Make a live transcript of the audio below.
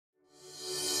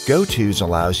Go2s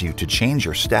allows you to change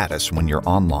your status when you're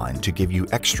online to give you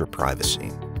extra privacy.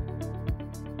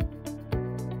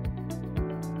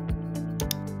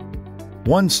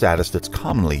 One status that's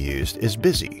commonly used is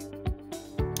busy.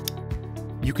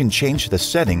 You can change the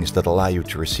settings that allow you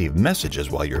to receive messages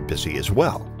while you're busy as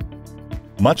well.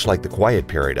 Much like the quiet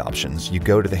period options, you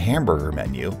go to the hamburger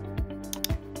menu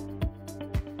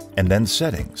and then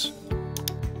Settings.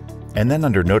 And then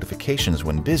under Notifications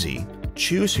when busy,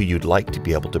 choose who you'd like to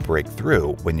be able to break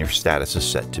through when your status is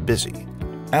set to busy.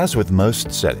 As with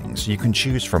most settings, you can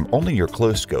choose from only your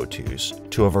close go-tos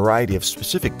to a variety of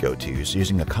specific go-tos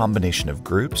using a combination of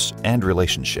groups and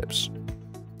relationships.